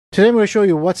Today I'm going to show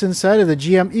you what's inside of the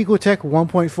GM Ecotec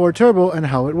 1.4 Turbo and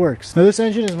how it works. Now this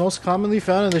engine is most commonly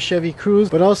found in the Chevy Cruze,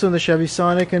 but also in the Chevy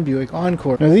Sonic and Buick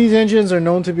Encore. Now these engines are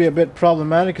known to be a bit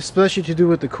problematic, especially to do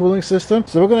with the cooling system.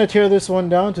 So we're going to tear this one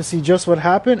down to see just what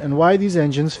happened and why these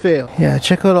engines fail. Yeah,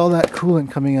 check out all that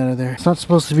coolant coming out of there. It's not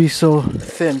supposed to be so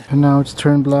thin, and now it's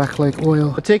turned black like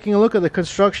oil. But taking a look at the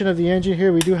construction of the engine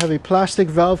here, we do have a plastic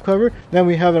valve cover, then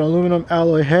we have an aluminum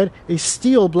alloy head, a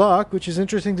steel block, which is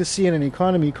interesting to see in an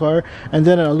economy car, and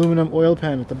then an aluminum oil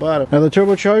pan at the bottom. Now the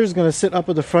turbocharger is going to sit up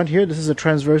at the front here. This is a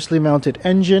transversely mounted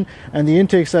engine, and the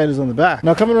intake side is on the back.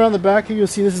 Now coming around the back here, you'll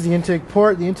see this is the intake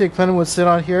port. The intake plenum would sit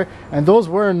on here, and those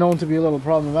were known to be a little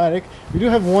problematic. We do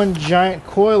have one giant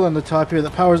coil on the top here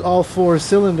that powers all 4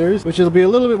 cylinders, which will be a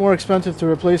little bit more expensive to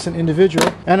replace an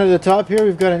individual. And at the top here,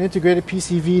 we've got an integrated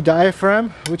PCV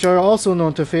diaphragm, which are also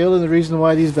known to fail, and the reason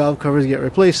why these valve covers get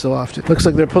replaced so often. Looks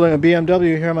like they're pulling a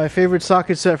BMW here. My favorite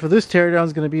socket set for this teardown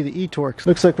is going to be the E-Torx.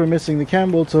 Looks like we're missing the cam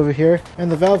bolts over here,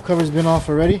 and the valve cover's been off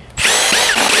already.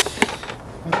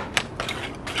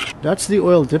 That's the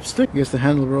oil dipstick. I guess the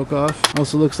handle broke off.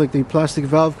 Also looks like the plastic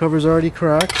valve cover's already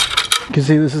cracked. You can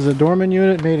see this is a Dorman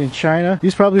unit made in China.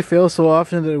 These probably fail so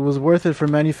often that it was worth it for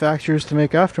manufacturers to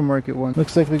make aftermarket ones.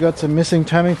 Looks like we got some missing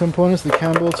timing components. The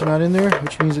cam bolts are not in there,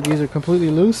 which means that these are completely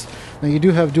loose. Now you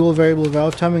do have dual variable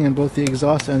valve timing in both the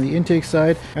exhaust and the intake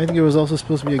side. I think there was also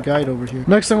supposed to be a guide over here.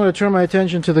 Next I'm going to turn my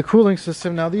attention to the cooling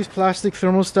system. Now these plastic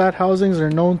thermostat housings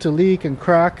are known to leak and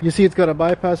crack. You see it's got a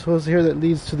bypass hose here that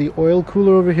leads to the oil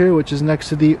cooler over here, which is next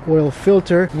to the oil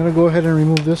filter. I'm going to go ahead and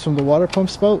remove this from the water pump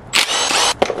spout.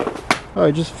 Oh,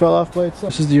 it just fell off by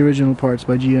itself. This is the original parts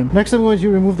by GM. Next I'm going to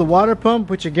remove the water pump,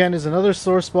 which again is another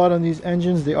sore spot on these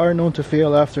engines. They are known to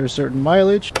fail after a certain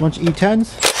mileage. Bunch of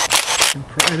E10s. And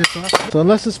pry this off. So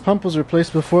unless this pump was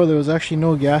replaced before, there was actually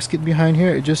no gasket behind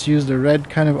here. It just used a red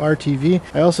kind of RTV.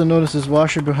 I also noticed this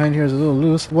washer behind here is a little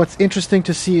loose. What's interesting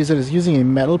to see is that it's using a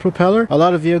metal propeller. A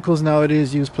lot of vehicles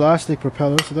nowadays use plastic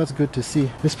propellers, so that's good to see.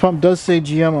 This pump does say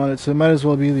GM on it, so it might as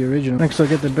well be the original. Next I'll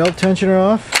get the belt tensioner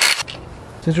off.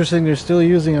 It's interesting they're still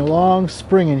using a long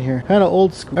spring in here. Kind of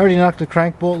old school. I already knocked the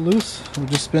crank bolt loose. We'll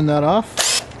just spin that off.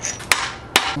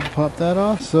 We'll pop that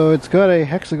off. So it's got a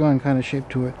hexagon kind of shape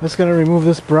to it. Just gonna remove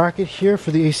this bracket here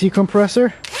for the AC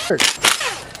compressor.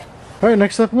 Alright,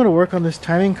 next up I'm going to work on this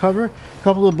timing cover. A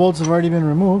couple of bolts have already been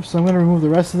removed, so I'm going to remove the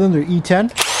rest of them. They're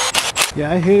E10.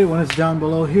 Yeah, I hate it when it's down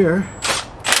below here.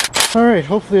 Alright,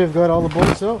 hopefully I've got all the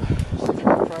bolts out. See if I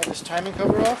can pry this timing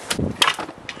cover off.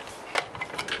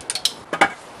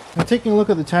 Now taking a look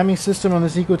at the timing system on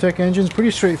this Ecotec engine, it's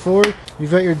pretty straightforward.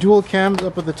 You've got your dual cams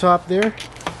up at the top there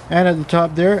and at the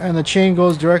top there, and the chain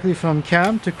goes directly from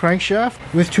cam to crankshaft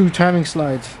with 2 timing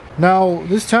slides. Now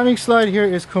this timing slide here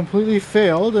is completely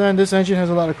failed, and this engine has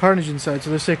a lot of carnage inside,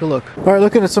 so let's take a look. Alright,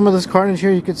 looking at some of this carnage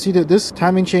here, you can see that this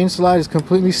timing chain slide is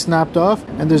completely snapped off,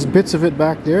 and there's bits of it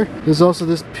back there. There's also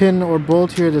this pin or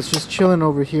bolt here that's just chilling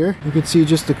over here. You can see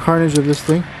just the carnage of this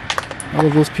thing. All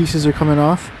of those pieces are coming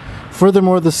off.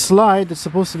 Furthermore, the slide that's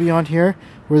supposed to be on here,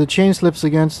 where the chain slips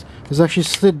against, is actually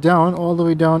slid down all the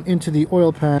way down into the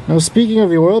oil pan. Now speaking of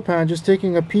the oil pan, just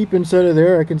taking a peep inside of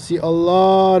there, I can see a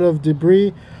lot of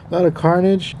debris, a lot of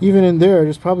carnage. Even in there,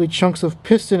 there's probably chunks of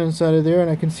piston inside of there, and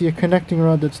I can see a connecting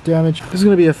rod that's damaged. This is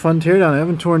going to be a fun teardown. I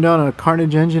haven't torn down a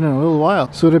carnage engine in a little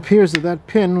while. So it appears that that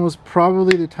pin was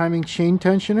probably the timing chain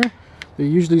tensioner.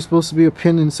 There's usually supposed to be a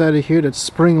pin inside of here that's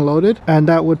spring loaded, and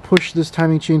that would push this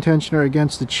timing chain tensioner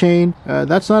against the chain.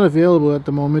 That's not available at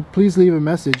the moment. Please leave a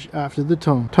message after the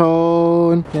tone.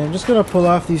 Okay, I'm just going to pull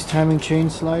off these timing chain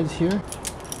slides here.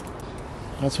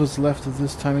 That's what's left of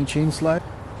this timing chain slide.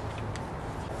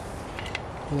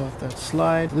 Pull off that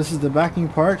slide. This is the backing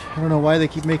part. I don't know why they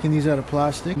keep making these out of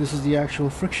plastic. This is the actual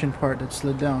friction part that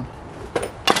slid down.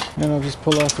 And I'll just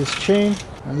pull off this chain.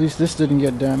 At least this didn't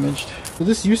get damaged. So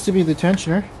this used to be the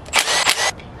tensioner.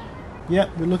 Yeah,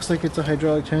 it looks like it's a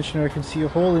hydraulic tensioner. I can see a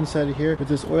hole inside of here with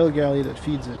this oil galley that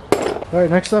feeds it. Alright,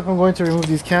 next up I'm going to remove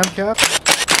these cam caps.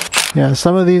 Yeah,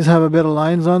 some of these have a bit of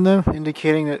lines on them,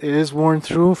 indicating that it is worn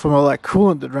through from all that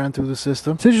coolant that ran through the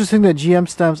system. It's interesting that GM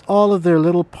stamps all of their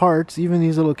little parts, even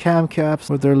these little cam caps,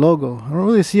 with their logo. I don't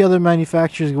really see other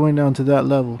manufacturers going down to that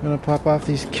level. I'm going to pop off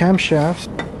these camshafts.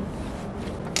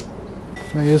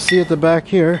 Now you'll see at the back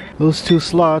here, those two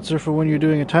slots are for when you're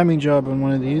doing a timing job on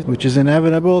one of these, which is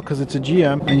inevitable because it's a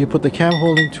GM, and you put the cam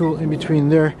holding tool in between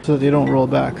there so that they don't roll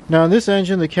back. Now in this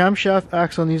engine, the camshaft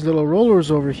acts on these little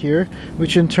rollers over here,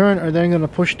 which in turn are then going to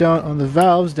push down on the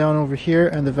valves down over here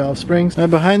and the valve springs. And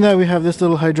behind that we have this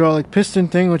little hydraulic piston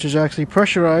thing, which is actually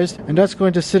pressurized, and that's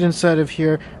going to sit inside of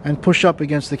here and push up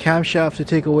against the camshaft to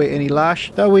take away any lash.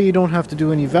 That way you don't have to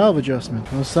do any valve adjustment.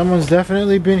 Well, someone's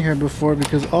definitely been here before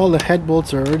because all the head bolts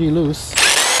are already loose.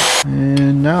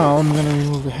 And now I'm going to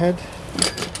remove the head.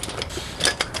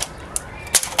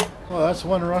 Well, that's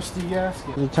one rusty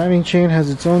gasket. The timing chain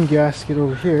has its own gasket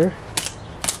over here.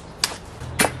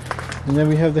 And then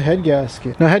we have the head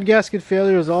gasket. Now, head gasket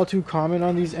failure is all too common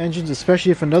on these engines,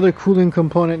 especially if another cooling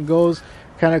component goes,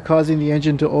 kind of causing the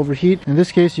engine to overheat. In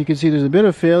this case, you can see there's a bit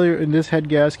of failure in this head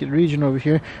gasket region over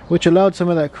here, which allowed some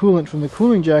of that coolant from the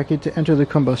cooling jacket to enter the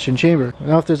combustion chamber.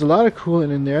 Now, if there's a lot of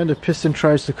coolant in there and the piston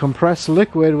tries to compress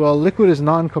liquid, well, liquid is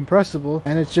non-compressible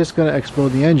and it's just going to explode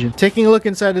the engine. Taking a look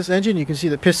inside this engine, you can see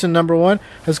that piston number 1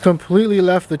 has completely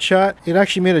left the chat. It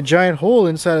actually made a giant hole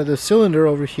inside of the cylinder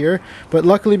over here, but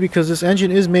luckily, because this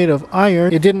engine is made of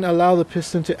iron, it didn't allow the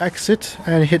piston to exit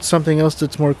and hit something else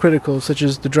that's more critical, such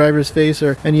as the driver's face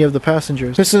or any of the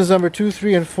passengers. Pistons number 2,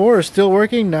 3, and 4 are still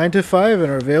working 9 to 5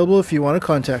 and are available if you want to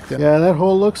contact them. Yeah, that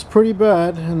hole looks pretty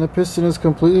bad and the piston has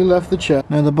completely left the chat.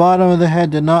 Now the bottom of the head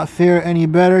did not fare any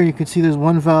better. You can see there's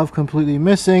one valve completely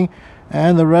missing,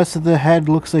 and the rest of the head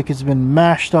looks like it's been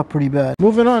mashed up pretty bad.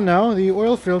 Moving on now, the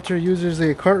oil filter uses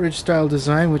a cartridge style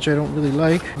design, which I don't really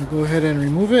like. I'll go ahead and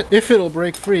remove it, if it'll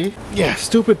break free. Yeah,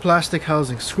 stupid plastic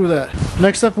housing, screw that.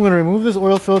 Next up, I'm going to remove this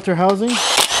oil filter housing.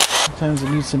 Sometimes it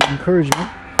needs some encouragement.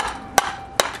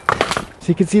 So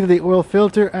you can see that the oil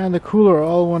filter and the cooler are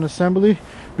all one assembly.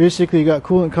 Basically, you got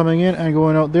coolant coming in and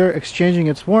going out there, exchanging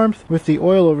its warmth with the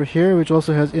oil over here, which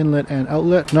also has inlet and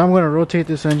outlet. Now I'm going to rotate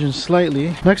this engine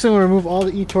slightly. Next, I'm going to remove all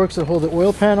the E-torques that hold the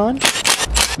oil pan on.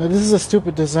 Now this is a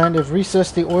stupid design. They've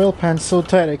recessed the oil pan so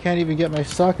tight I can't even get my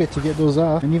socket to get those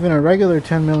off. And even a regular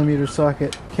 10mm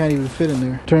socket can't even fit in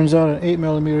there. Turns out an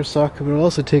 8mm socket will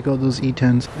also take out those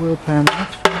E10s. Oil pan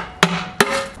off.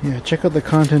 Yeah, check out the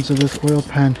contents of this oil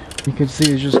pan. You can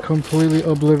see it's just completely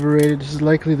obliterated. This is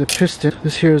likely the piston.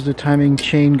 This here is the timing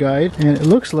chain guide. And it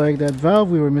looks like that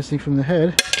valve we were missing from the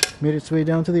head made its way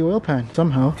down to the oil pan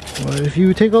somehow. But if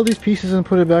you take all these pieces and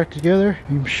put it back together,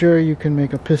 I'm sure you can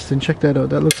make a piston. Check that out.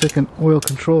 That looks like an oil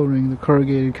control ring, the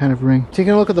corrugated kind of ring.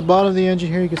 Taking a look at the bottom of the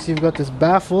engine here, you can see we've got this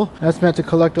baffle. That's meant to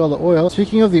collect all the oil.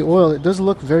 Speaking of the oil, it does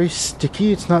look very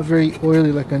sticky. It's not very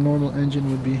oily like a normal engine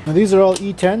would be. Now these are all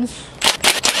E10s.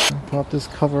 Pop this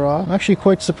cover off. I'm actually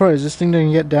quite surprised this thing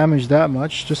didn't get damaged that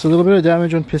much. Just a little bit of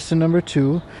damage on piston number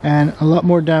 2 and a lot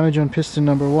more damage on piston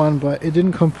number 1, but it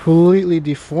didn't completely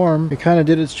deform. It kind of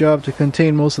did its job to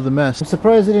contain most of the mess. I'm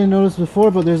surprised I didn't notice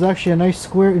before, but there's actually a nice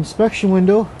square inspection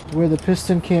window where the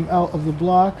piston came out of the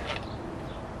block.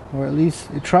 Or at least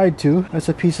it tried to. That's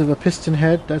a piece of a piston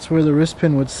head. That's where the wrist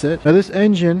pin would sit. Now this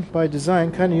engine, by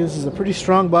design, kind of uses a pretty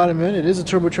strong bottom end. It is a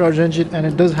turbocharged engine and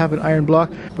it does have an iron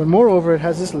block. But moreover, it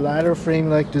has this ladder frame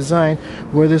like design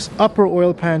where this upper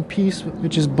oil pan piece,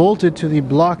 which is bolted to the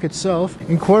block itself,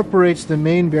 incorporates the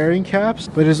main bearing caps,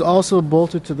 but is also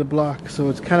bolted to the block. So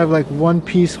it's kind of like one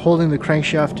piece holding the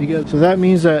crankshaft together. So that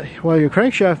means that while your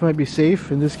crankshaft might be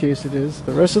safe, in this case it is,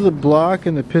 the rest of the block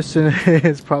and the piston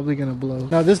is probably going to blow.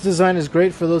 Now this design is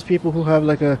great for those people who have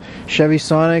like a Chevy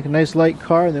Sonic, a nice light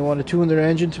car, and they want to tune their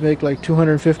engine to make like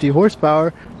 250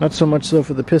 horsepower. Not so much so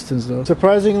for the pistons though.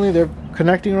 Surprisingly, their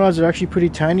connecting rods are actually pretty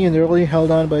tiny and they're only held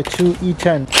on by 2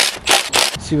 E10.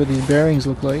 Let's see what these bearings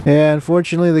look like. And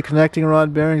unfortunately, the connecting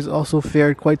rod bearings also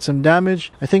fared quite some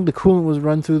damage. I think the coolant was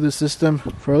run through the system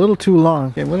for a little too long.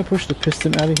 Okay, I'm going to push the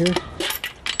piston out of here.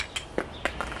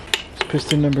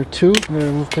 Piston number 2. I'm going to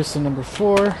remove piston number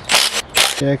 4.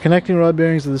 Yeah, connecting rod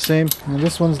bearings are the same. And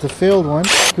this one's the failed one.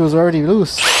 It was already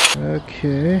loose.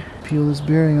 Okay, peel this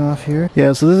bearing off here.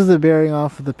 Yeah, so this is the bearing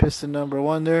off of the piston number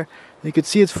 1 there. You can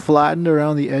see it's flattened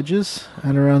around the edges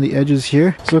and around the edges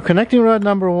here. So connecting rod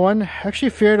number 1 actually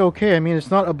fared okay. I mean,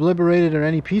 it's not obliterated or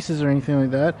any pieces or anything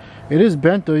like that. It is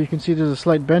bent though. You can see there's a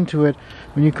slight bend to it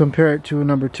when you compare it to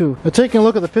number 2. Now taking a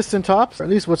look at the piston tops, or at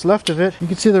least what's left of it, you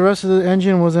can see the rest of the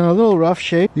engine was in a little rough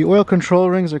shape. The oil control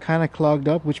rings are kind of clogged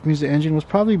up, which means the engine was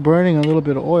probably burning a little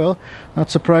bit of oil.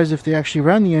 Not surprised if they actually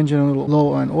ran the engine a little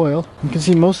low on oil. You can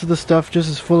see most of the stuff just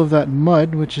is full of that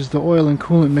mud, which is the oil and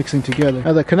coolant mixing together.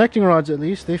 Now the connecting rods, at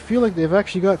least, they feel like they've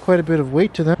actually got quite a bit of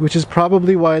weight to them, which is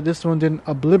probably why this one didn't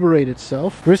obliterate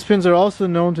itself. Wrist pins are also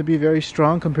known to be very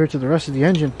strong compared to the rest of the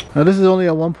engine. Now this is only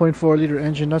a 1.4 liter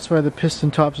engine, that's why the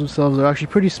piston tops themselves are actually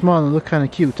pretty small and look kind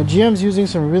of cute. The GM's using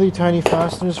some really tiny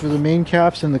fasteners for the main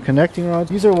caps and the connecting rods.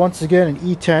 These are once again an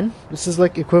E10. This is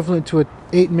like equivalent to an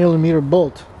 8mm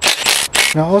bolt.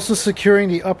 Now also securing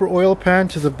the upper oil pan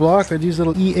to the block are these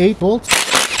little E8 bolts.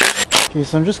 Okay,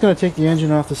 so I'm just going to take the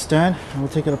engine off the stand and we'll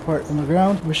take it apart on the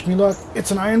ground. Wish me luck,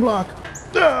 it's an iron block.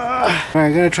 Alright,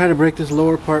 I gotta try to break this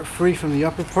lower part free from the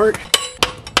upper part.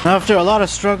 After a lot of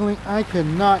struggling, I could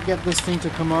not get this thing to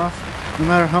come off. No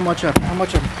matter how much I'm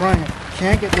trying, I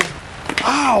can't get this.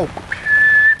 Ow!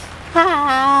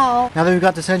 Now that we've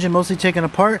got this engine mostly taken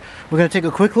apart, we're going to take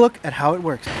a quick look at how it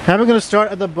works. Now we're going to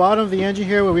start at the bottom of the engine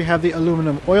here where we have the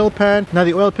aluminum oil pan. Now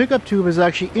the oil pickup tube is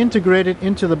actually integrated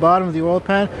into the bottom of the oil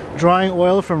pan, drawing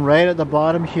oil from right at the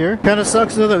bottom here. Kind of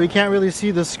sucks though that we can't really see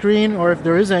the screen, or if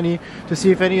there is any, to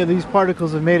see if any of these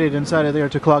particles have made it inside of there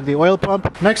to clog the oil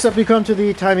pump. Next up we come to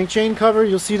the timing chain cover.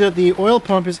 You'll see that the oil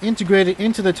pump is integrated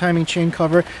into the timing chain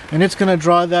cover, and it's going to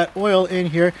draw that oil in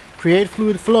here, create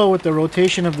fluid flow with the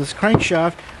rotation of this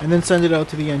crankshaft, and then send it out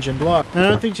to the engine block.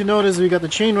 Another thing to note is we got the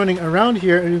chain running around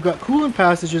here, and we've got coolant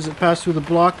passages that pass through the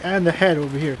block and the head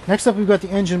over here. Next up we've got the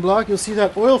engine block. You'll see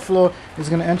that oil flow is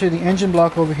going to enter the engine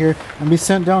block over here and be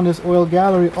sent down this oil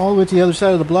gallery all the way to the other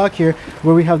side of the block here,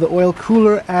 where we have the oil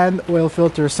cooler and oil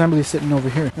filter assembly sitting over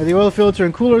here. Now the oil filter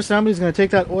and cooler assembly is going to take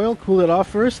that oil, cool it off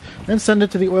first, then send it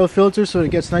to the oil filter so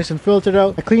it gets nice and filtered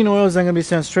out. The clean oil is then going to be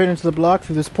sent straight into the block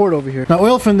through this port over here. Now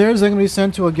oil from there is then going to be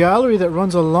sent to a gallery that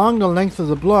runs along the length of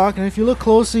the block, and if you look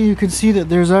closely you can see that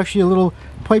there's actually a little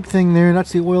pipe thing there.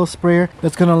 That's the oil sprayer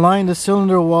that's going to line the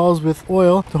cylinder walls with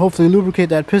oil to hopefully lubricate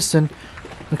that piston,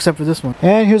 except for this one.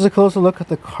 And here's a closer look at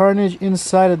the carnage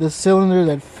inside of the cylinder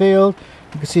that failed.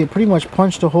 You can see it pretty much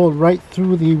punched a hole right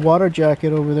through the water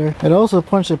jacket over there. It also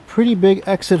punched a pretty big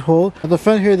exit hole. At the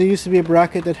front here there used to be a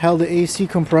bracket that held the AC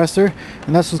compressor,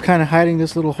 and that's what's kind of hiding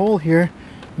this little hole here.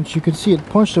 Which you can see it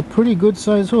punched a pretty good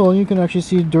sized hole, and you can actually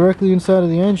see directly inside of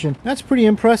the engine. That's pretty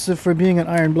impressive for being an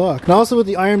iron block. And also with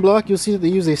the iron block, you'll see that they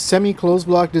use a semi-closed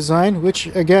block design, which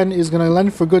again is going to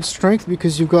lend for good strength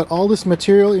because you've got all this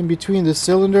material in between the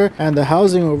cylinder and the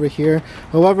housing over here.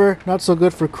 However, not so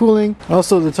good for cooling.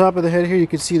 Also at the top of the head here, you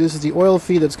can see this is the oil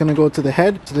feed that's going to go to the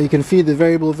head, so that you can feed the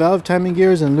variable valve timing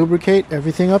gears and lubricate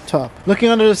everything up top. Looking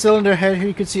under the cylinder head here,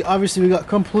 you can see obviously we got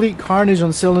complete carnage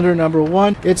on cylinder number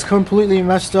 1. It's completely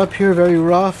messed up here, very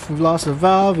rough. We've lost a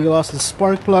valve, we lost the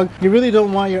spark plug. You really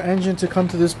don't want your engine to come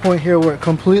to this point here where it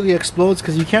completely explodes,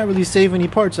 because you can't really save any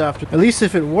parts after. At least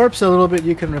if it warps a little bit,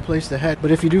 you can replace the head.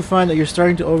 But if you do find that you're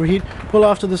starting to overheat, pull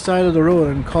off to the side of the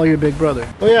road and call your big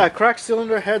brother. Oh yeah, cracked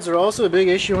cylinder heads are also a big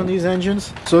issue on these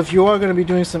engines. So if you are going to be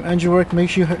doing some engine work, make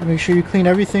sure you clean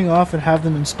everything off and have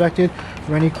them inspected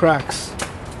for any cracks.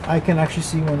 I can actually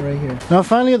see one right here. Now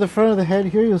finally at the front of the head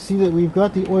here, you'll see that we've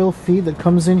got the oil feed that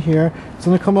comes in here. It's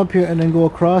going to come up here and then go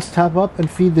across, tap up, and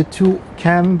feed the 2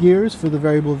 cam gears for the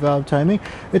variable valve timing.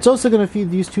 It's also going to feed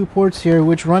these 2 ports here,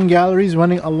 which run galleries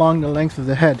running along the length of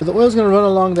the head. So the oil is going to run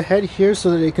along the head here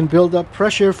so that it can build up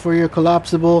pressure for your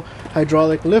collapsible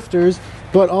hydraulic lifters.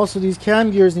 But also these cam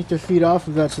gears need to feed off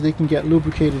of that so they can get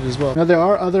lubricated as well. Now there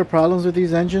are other problems with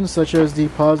these engines, such as the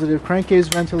positive crankcase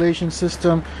ventilation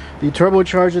system, the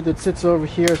turbocharger that sits over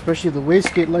here, especially the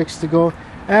wastegate likes to go,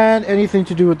 and anything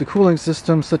to do with the cooling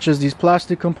system, such as these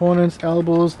plastic components,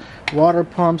 elbows, water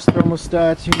pumps,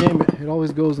 thermostats, you name it. It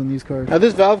always goes on these cars. Now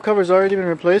this valve cover has already been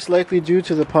replaced, likely due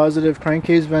to the positive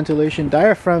crankcase ventilation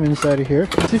diaphragm inside of here.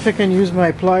 Let's see if I can use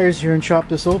my pliers here and chop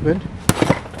this open.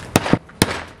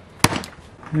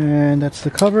 And that's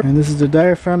the cover, and this is the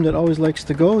diaphragm that always likes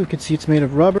to go. You can see it's made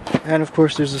of rubber, and of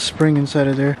course there's a spring inside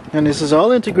of there, and this is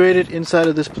all integrated inside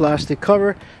of this plastic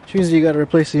cover, which means that you got to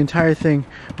replace the entire thing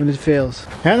when it fails.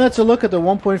 And that's a look at the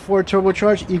 1.4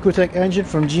 turbocharged Ecotec engine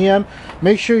from GM.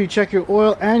 Make sure you check your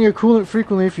oil and your coolant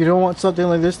frequently if you don't want something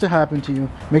like this to happen to you.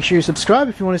 Make sure you subscribe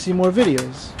if you want to see more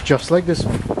videos just like this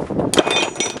one.